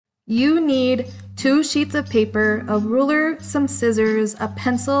You need 2 sheets of paper, a ruler, some scissors, a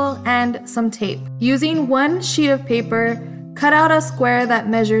pencil, and some tape. Using 1 sheet of paper, cut out a square that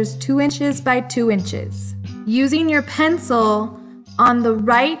measures 2 inches by 2 inches. Using your pencil on the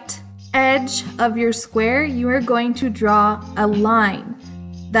right edge of your square, you are going to draw a line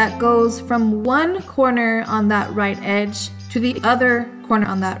that goes from one corner on that right edge to the other corner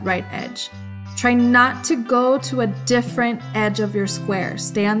on that right edge. Try not to go to a different edge of your square.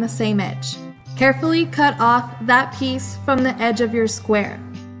 Stay on the same edge. Carefully cut off that piece from the edge of your square.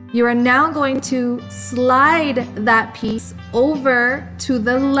 You are now going to slide that piece over to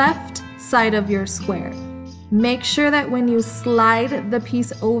the left side of your square. Make sure that when you slide the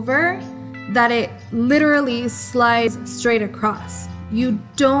piece over, that it literally slides straight across. You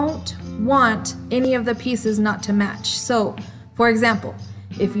don't want any of the pieces not to match. So, for example,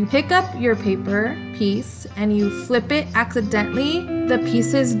 if you pick up your paper piece and you flip it accidentally, the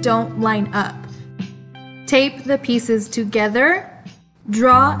pieces don't line up. Tape the pieces together.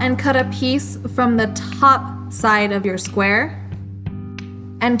 Draw and cut a piece from the top side of your square.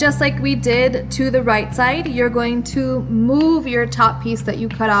 And just like we did to the right side, you're going to move your top piece that you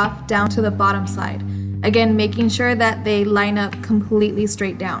cut off down to the bottom side. Again, making sure that they line up completely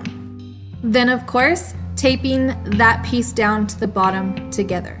straight down. Then, of course, taping that piece down to the bottom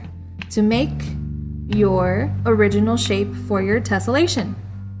together to make your original shape for your tessellation.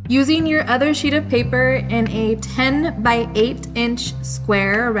 Using your other sheet of paper in a 10 by 8 inch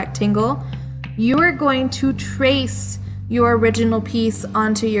square or rectangle, you are going to trace your original piece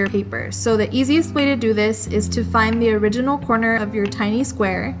onto your paper. So the easiest way to do this is to find the original corner of your tiny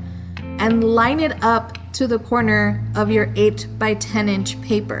square and line it up to the corner of your 8 by 10 inch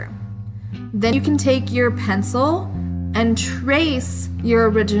paper. Then you can take your pencil and trace your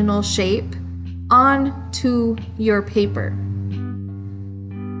original shape onto your paper.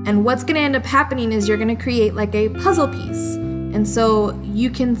 And what's going to end up happening is you're going to create like a puzzle piece. And so you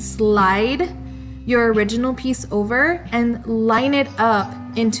can slide your original piece over and line it up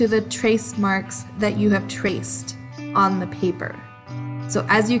into the trace marks that you have traced on the paper. So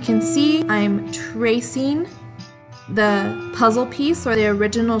as you can see, I'm tracing the puzzle piece or the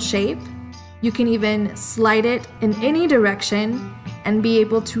original shape. You can even slide it in any direction and be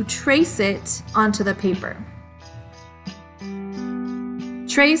able to trace it onto the paper.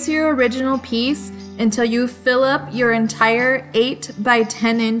 Trace your original piece until you fill up your entire 8 by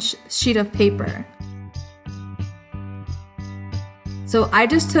 10 inch sheet of paper. So I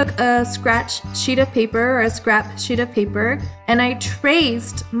just took a scratch sheet of paper or a scrap sheet of paper and I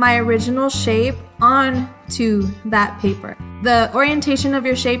traced my original shape onto that paper. The orientation of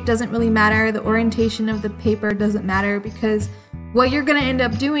your shape doesn't really matter. The orientation of the paper doesn't matter because what you're going to end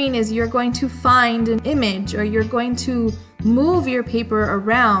up doing is you're going to find an image or you're going to move your paper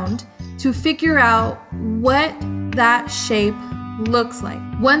around to figure out what that shape looks like.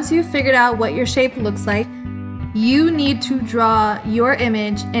 Once you've figured out what your shape looks like, you need to draw your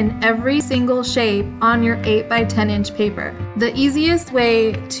image in every single shape on your 8 by 10 inch paper. The easiest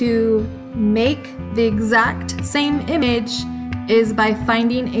way to make the exact same image is by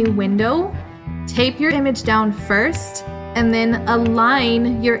finding a window, tape your image down first, and then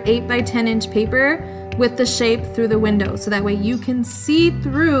align your 8 by 10 inch paper with the shape through the window so that way you can see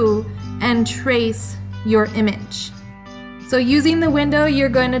through and trace your image. So using the window, you're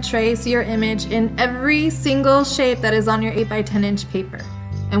going to trace your image in every single shape that is on your 8 by 10 inch paper.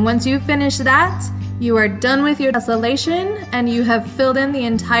 And once you finish that, you are done with your tessellation and you have filled in the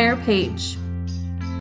entire page.